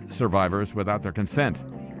rape survivors without their consent.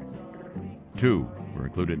 2 were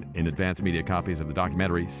included in advance media copies of the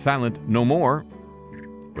documentary Silent No More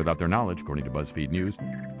without their knowledge, according to BuzzFeed News.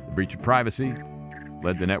 The breach of privacy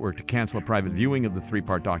led the network to cancel a private viewing of the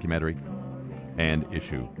 3-part documentary and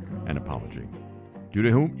issue an apology. Due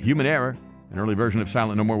to human error, an early version of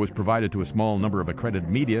Silent No More was provided to a small number of accredited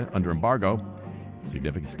media under embargo.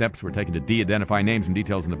 Significant steps were taken to de-identify names and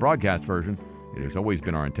details in the broadcast version. It has always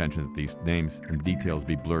been our intention that these names and details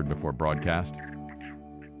be blurred before broadcast.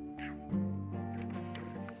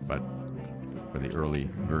 But for the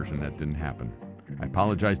early version, that didn't happen. I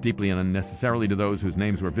apologize deeply and unnecessarily to those whose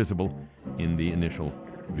names were visible in the initial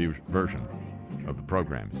version of the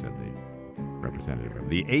program, said the representative of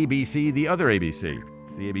the ABC, the other ABC.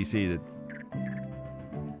 It's the ABC that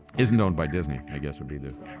isn't owned by Disney, I guess would be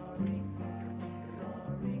the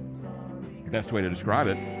best way to describe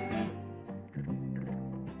it.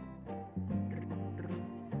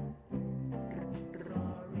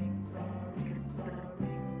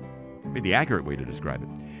 Be the accurate way to describe it.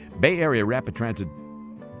 Bay Area Rapid Transit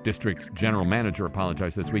District's general manager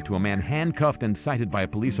apologized this week to a man handcuffed and cited by a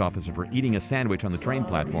police officer for eating a sandwich on the train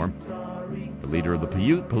platform. The leader of the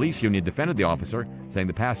police union defended the officer, saying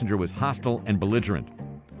the passenger was hostile and belligerent.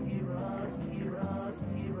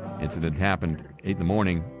 Incident happened 8 in the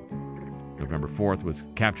morning. November 4th was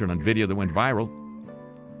captured on video that went viral,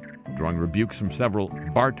 drawing rebukes from several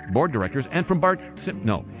BART board directors and from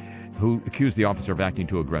who accused the officer of acting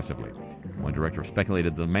too aggressively. One director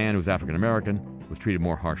speculated that the man, who's African-American, was treated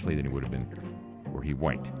more harshly than he would have been were he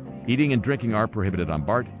white. Eating and drinking are prohibited on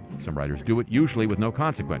BART. Some riders do it, usually with no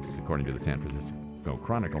consequences, according to the San Francisco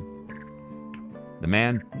Chronicle. The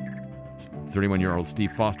man, 31-year-old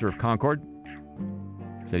Steve Foster of Concord,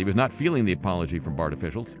 said he was not feeling the apology from BART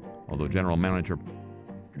officials, although General Manager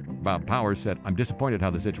Bob Powers said, "I'm disappointed how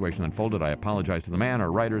the situation unfolded. I apologize to the man,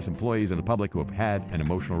 our writers, employees, and the public who have had an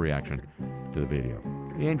emotional reaction to the video."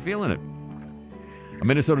 He ain't feeling it. A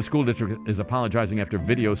Minnesota school district is apologizing after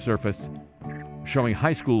video surfaced showing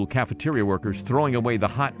high school cafeteria workers throwing away the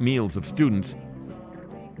hot meals of students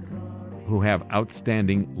who have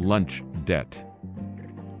outstanding lunch debt.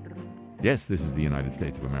 Yes, this is the United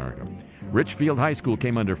States of America. Richfield High School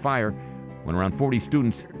came under fire when around 40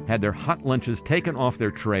 students had their hot lunches taken off their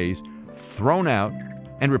trays, thrown out,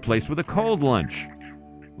 and replaced with a cold lunch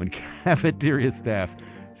when cafeteria staff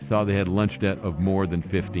saw they had lunch debt of more than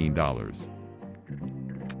 $15.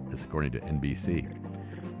 This according to NBC.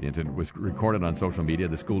 The incident was recorded on social media.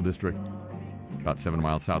 The school district, about 7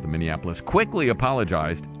 miles south of Minneapolis, quickly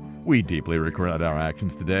apologized. "We deeply regret our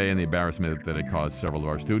actions today and the embarrassment that it caused several of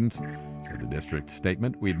our students," said the district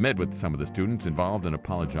statement. "We've met with some of the students involved and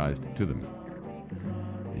apologized to them."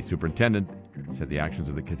 The superintendent said the actions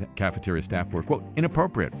of the cafeteria staff were, quote,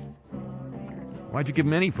 "inappropriate." "Why'd you give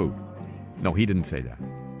them any food?" No, he didn't say that.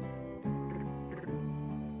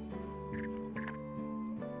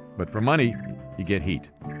 But for money, you get heat.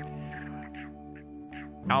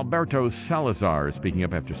 Alberto Salazar is speaking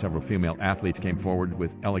up after several female athletes came forward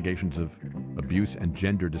with allegations of abuse and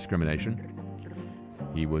gender discrimination.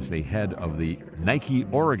 He was the head of the Nike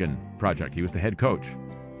Oregon project. He was the head coach.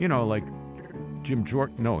 You know, like Jim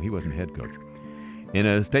Jordan. No, he wasn't head coach. In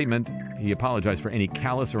a statement, he apologized for any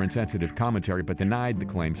callous or insensitive commentary, but denied the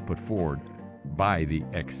claims put forward by the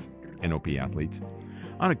ex-NOP athletes.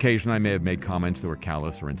 "On occasion, I may have made comments that were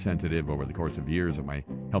callous or insensitive over the course of years of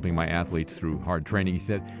helping my athletes through hard training," he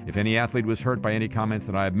said. "If any athlete was hurt by any comments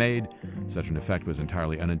that I have made, such an effect was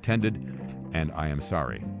entirely unintended, and I am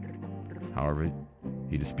sorry." However,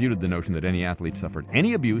 he disputed the notion that any athlete suffered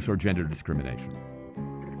any abuse or gender discrimination.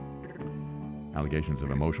 Allegations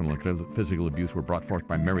of emotional and physical abuse were brought forth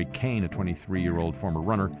by Mary Kane, a 23-year-old former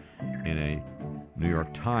runner, in a New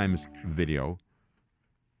York Times video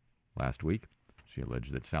last week. She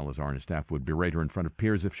alleged that Salazar and his staff would berate her in front of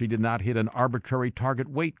peers if she did not hit an arbitrary target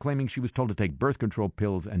weight, claiming she was told to take birth control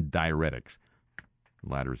pills and diuretics. The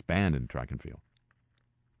latter is banned in track and field.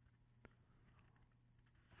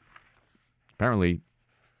 Apparently,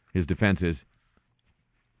 his defense is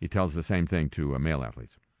he tells the same thing to male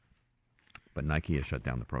athletes. But Nike has shut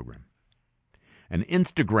down the program. An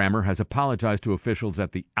Instagrammer has apologized to officials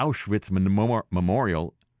at the Auschwitz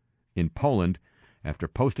Memorial in Poland after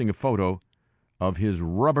posting a photo of his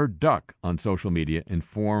rubber duck on social media in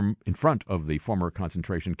front of the former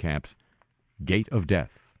concentration camp's Gate of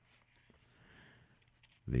Death.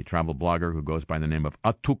 The travel blogger, who goes by the name of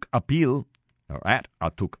Atuk Apil, or at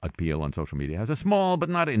Atuk Apil on social media, has a small but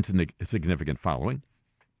not insignificant following.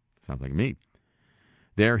 Sounds like me.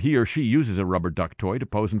 There, he or she uses a rubber duck toy to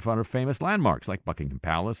pose in front of famous landmarks like Buckingham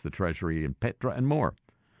Palace, the Treasury in Petra, and more.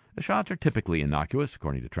 The shots are typically innocuous,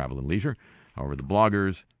 according to Travel and Leisure. However, the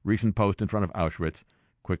blogger's recent post in front of Auschwitz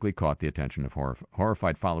quickly caught the attention of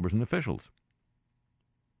horrified followers and officials.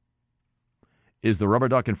 Is the rubber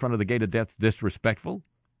duck in front of the Gate of Death disrespectful,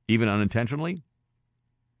 even unintentionally?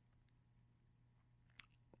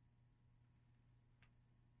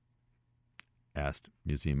 Asked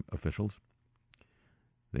museum officials.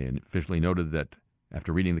 They officially noted that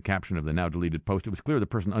after reading the caption of the now-deleted post, it was clear the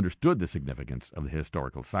person understood the significance of the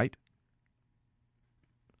historical site.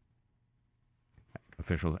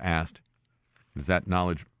 Officials asked, does that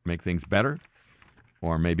knowledge make things better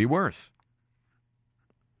or maybe worse?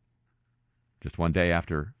 Just one day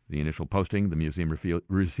after the initial posting, the museum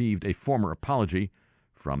received a former apology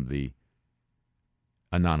from the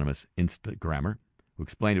anonymous Instagrammer, who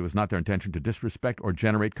explained it was not their intention to disrespect or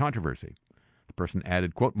generate controversy. The person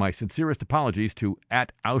added, quote, "My sincerest apologies to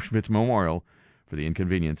at Auschwitz Memorial for the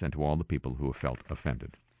inconvenience and to all the people who have felt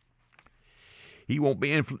offended." She won't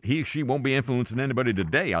be influencing anybody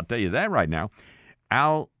today, I'll tell you that right now.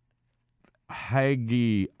 Al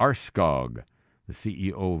Hagi Arskog, the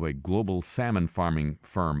CEO of a global salmon farming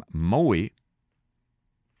firm, Mowi,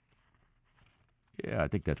 I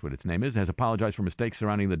think that's what its name is, has apologized for mistakes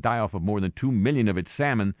surrounding the die-off of more than 2 million of its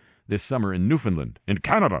salmon this summer in Newfoundland, in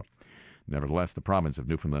Canada. Nevertheless, the province of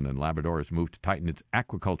Newfoundland and Labrador has moved to tighten its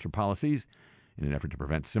aquaculture policies in an effort to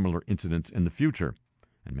prevent similar incidents in the future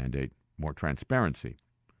and mandate more transparency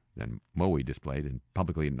than Mowi displayed in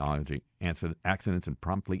publicly acknowledging accidents and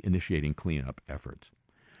promptly initiating cleanup efforts.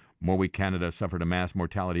 Mowi Canada suffered a mass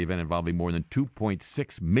mortality event involving more than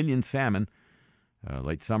 2.6 million salmon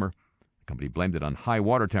late summer. The company blamed it on high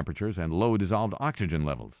water temperatures and low dissolved oxygen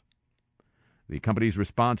levels. The company's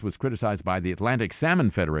response was criticized by the Atlantic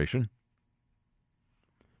Salmon Federation,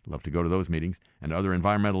 love to go to those meetings, and other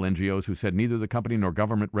environmental NGOs who said neither the company nor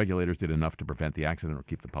government regulators did enough to prevent the accident or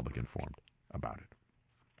keep the public informed about it.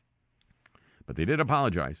 But they did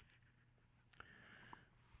apologize.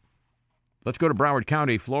 Let's go to Broward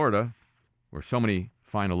County, Florida, where so many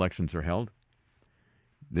fine elections are held.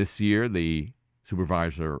 This year, the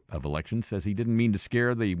supervisor of elections says he didn't mean to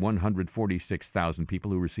scare the 146,000 people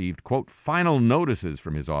who received, quote, final notices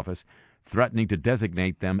from his office threatening to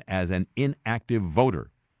designate them as an inactive voter.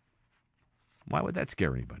 Why would that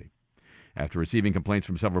scare anybody? After receiving complaints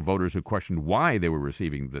from several voters who questioned why they were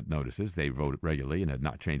receiving the notices, they voted regularly and had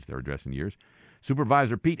not changed their address in years,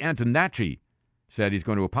 Supervisor Pete Antonacci said he's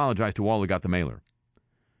going to apologize to all who got the mailer.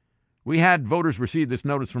 "We had voters receive this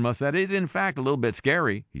notice from us that is, in fact, a little bit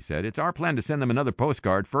scary," he said. "It's our plan to send them another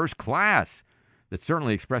postcard, first class, that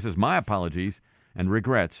certainly expresses my apologies and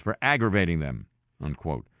regrets for aggravating them,"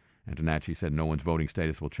 unquote. Antonacci said no one's voting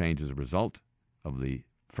status will change as a result of the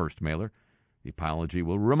first mailer. The apology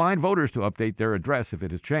will remind voters to update their address if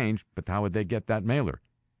it has changed, but how would they get that mailer?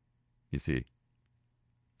 You see,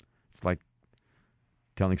 it's like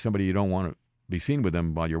telling somebody you don't want to be seen with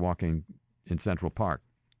them while you're walking in Central Park.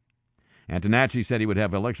 Antonacci said he would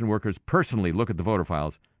have election workers personally look at the voter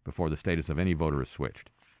files before the status of any voter is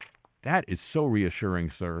switched. That is so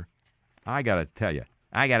reassuring, sir. I got to tell you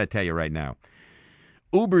right now.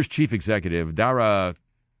 Uber's chief executive, Dara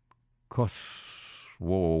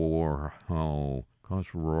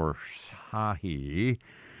Khosrowshahi,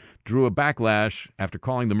 drew a backlash after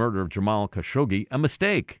calling the murder of Jamal Khashoggi a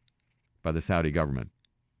mistake by the Saudi government,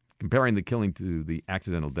 comparing the killing to the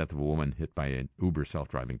accidental death of a woman hit by an Uber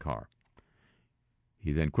self-driving car.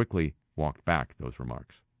 He then quickly walked back those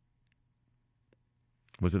remarks.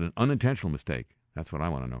 Was it an unintentional mistake? That's what I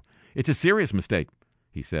want to know. "It's a serious mistake,"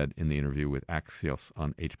 he said in the interview with Axios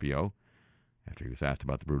on HBO, after he was asked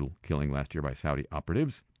about the brutal killing last year by Saudi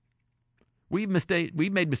operatives. We've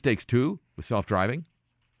made mistakes too with self-driving,"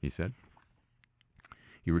 he said.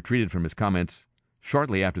 He retreated from his comments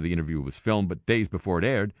shortly after the interview was filmed, but days before it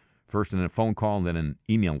aired, first in a phone call and then an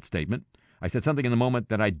email statement. "I said something in the moment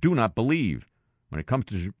that I do not believe. When it comes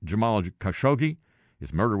to Jamal Khashoggi,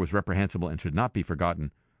 his murder was reprehensible and should not be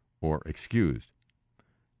forgotten or excused,"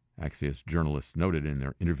 Axios journalists noted in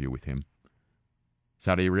their interview with him.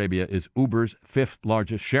 Saudi Arabia is Uber's fifth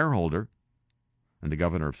largest shareholder, and the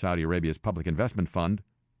governor of Saudi Arabia's public investment fund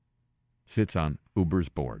sits on Uber's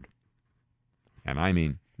board. And I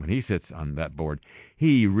mean, when he sits on that board,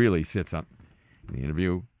 he really sits on. In the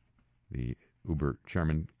interview, the Uber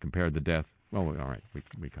chairman compared the death. Well, all right,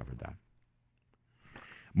 we covered that.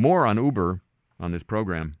 More on Uber on this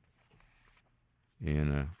program in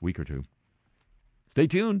a week or two. Stay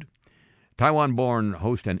tuned. Taiwan-born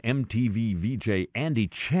host and MTV VJ Andy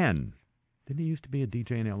Chen, didn't he used to be a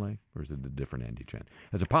DJ in L.A., or is it a different Andy Chen,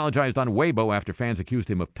 has apologized on Weibo after fans accused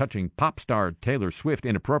him of touching pop star Taylor Swift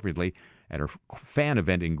inappropriately at her fan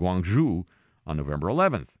event in Gwangju on November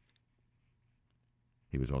 11th.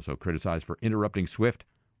 He was also criticized for interrupting Swift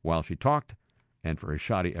while she talked and for his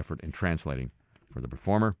shoddy effort in translating for the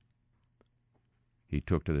performer. He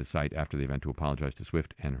took to the site after the event to apologize to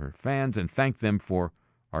Swift and her fans and thanked them for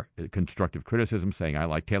our constructive criticism, saying, "I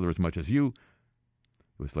like Taylor as much as you." It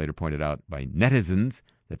was later pointed out by netizens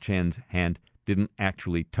that Chen's hand didn't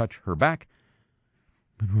actually touch her back,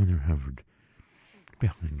 but rather hovered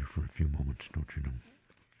behind her for a few moments, don't you know?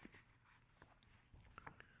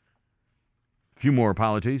 A few more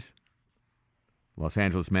apologies. Los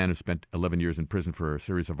Angeles man who spent 11 years in prison for a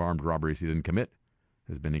series of armed robberies he didn't commit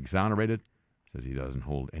has been exonerated, says he doesn't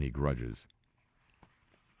hold any grudges.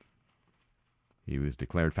 He was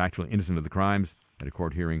declared factually innocent of the crimes at a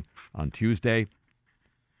court hearing on Tuesday.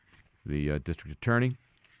 The district attorney,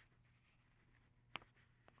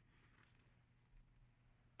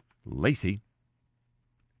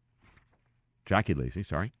 Jackie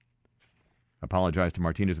Lacey, apologized to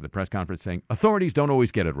Martinez at the press conference, saying, "Authorities don't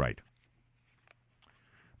always get it right.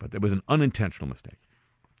 But there was an unintentional mistake."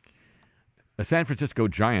 A San Francisco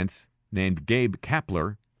Giants named Gabe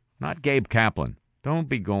Kapler, not Gabe Kaplan, don't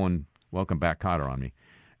be going welcome back Cotter on me,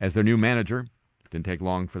 as their new manager. Didn't take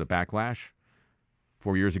long for the backlash.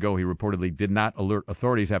 4 years ago, he reportedly did not alert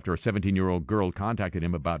authorities after a 17-year-old girl contacted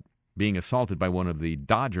him about being assaulted by one of the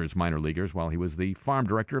Dodgers minor leaguers while he was the farm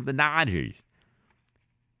director of the Dodgers.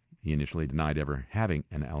 He initially denied ever having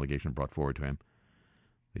an allegation brought forward to him.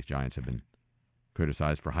 These Giants have been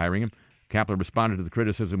criticized for hiring him. Kapler responded to the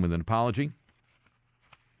criticism with an apology.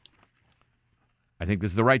 "I think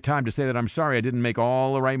this is the right time to say that I'm sorry I didn't make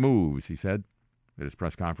all the right moves," he said at his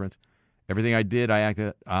press conference. "Everything I did, I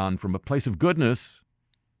acted on from a place of goodness.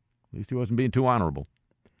 At least he wasn't being too honorable.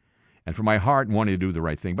 And from my heart and wanting to do the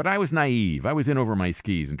right thing. But I was naive. I was in over my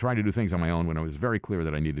skis and trying to do things on my own when I was very clear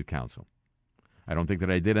that I needed counsel. I don't think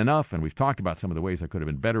that I did enough, and we've talked about some of the ways I could have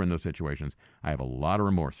been better in those situations. I have a lot of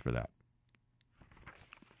remorse for that."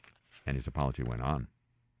 And his apology went on.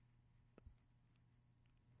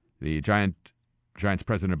 The Giants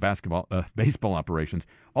president of baseball operations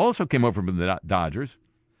also came over from the Dodgers.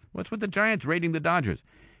 What's with the Giants raiding the Dodgers?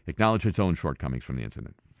 Acknowledged its own shortcomings from the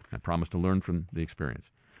incident and promised to learn from the experience.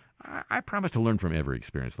 I promise to learn from every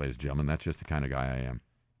experience, ladies and gentlemen. That's just the kind of guy I am.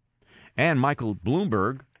 And Michael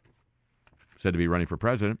Bloomberg, said to be running for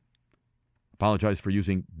president, apologized for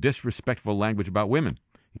using disrespectful language about women.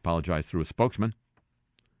 He apologized through a spokesman.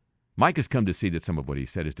 Mike has come to see that some of what he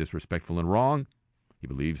said is disrespectful and wrong. He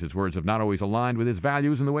believes his words have not always aligned with his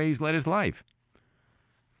values and the way he's led his life.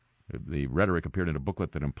 The rhetoric appeared in a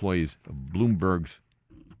booklet that employees of Bloomberg's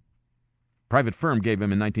private firm gave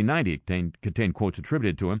him in 1990. It contained quotes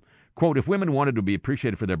attributed to him. Quote, if women wanted to be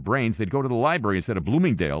appreciated for their brains, they'd go to the library instead of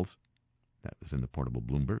Bloomingdale's. That was in the portable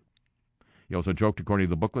Bloomberg. He also joked, according to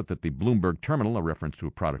the booklet, that the Bloomberg Terminal, a reference to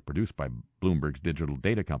a product produced by Bloomberg's digital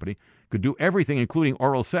data company, could do everything, including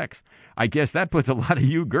oral sex. I guess that puts a lot of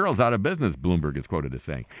you girls out of business, Bloomberg is quoted as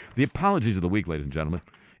saying. The apologies of the week, ladies and gentlemen.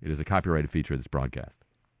 It is a copyrighted feature of this broadcast.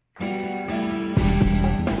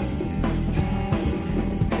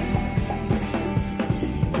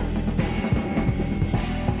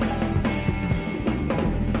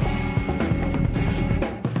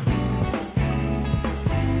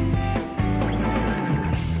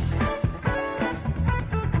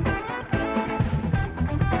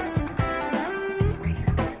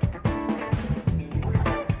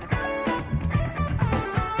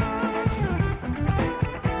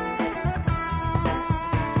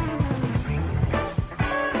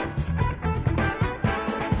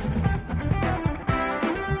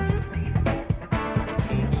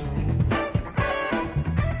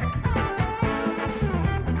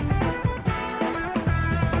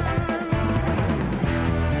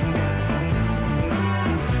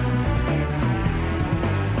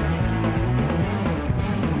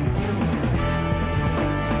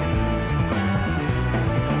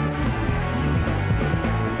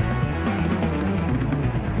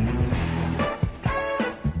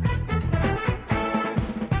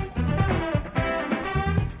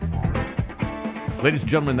 Ladies and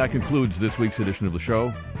gentlemen, that concludes this week's edition of the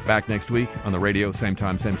show. Back next week on the radio, same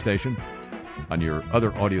time, same station, on your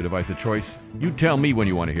other audio device of choice. You tell me when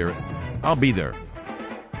you want to hear it. I'll be there.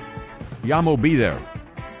 Yamo be there.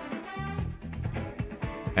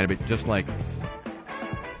 And just like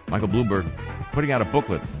Michael Bloomberg putting out a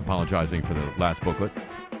booklet apologizing for the last booklet,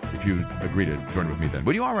 if you agree to join with me then.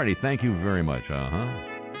 Would you already? Thank you very much.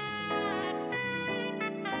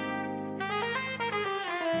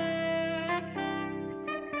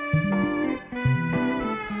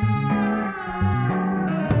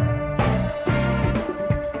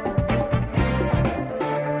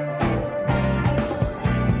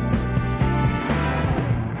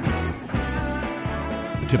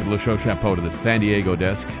 Tip of the show chapeau to the San Diego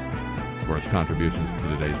desk for its contributions to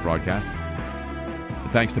today's broadcast. And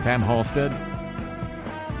thanks to Pam Halstead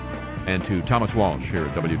and to Thomas Walsh here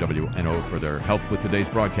at WWNO for their help with today's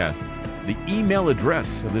broadcast. The email address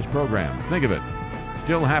of this program, think of it,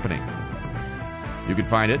 still happening. You can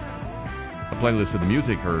find it, a playlist of the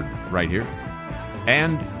music heard right here,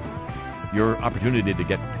 and your opportunity to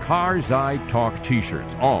get Cars I Talk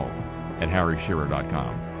t-shirts, all at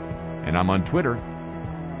harryshearer.com. And I'm on Twitter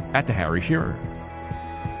at the Harry Shearer.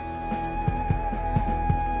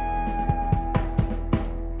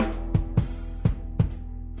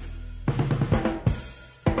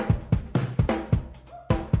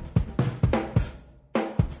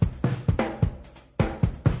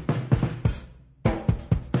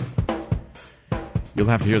 You'll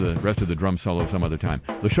have to hear the rest of the drum solo some other time.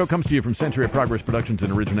 The show comes to you from Century of Progress Productions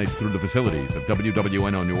and originates through the facilities of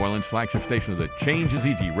WWNO New Orleans, flagship station of the Change is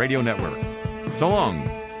Easy radio network. So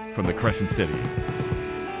long from the Crescent City.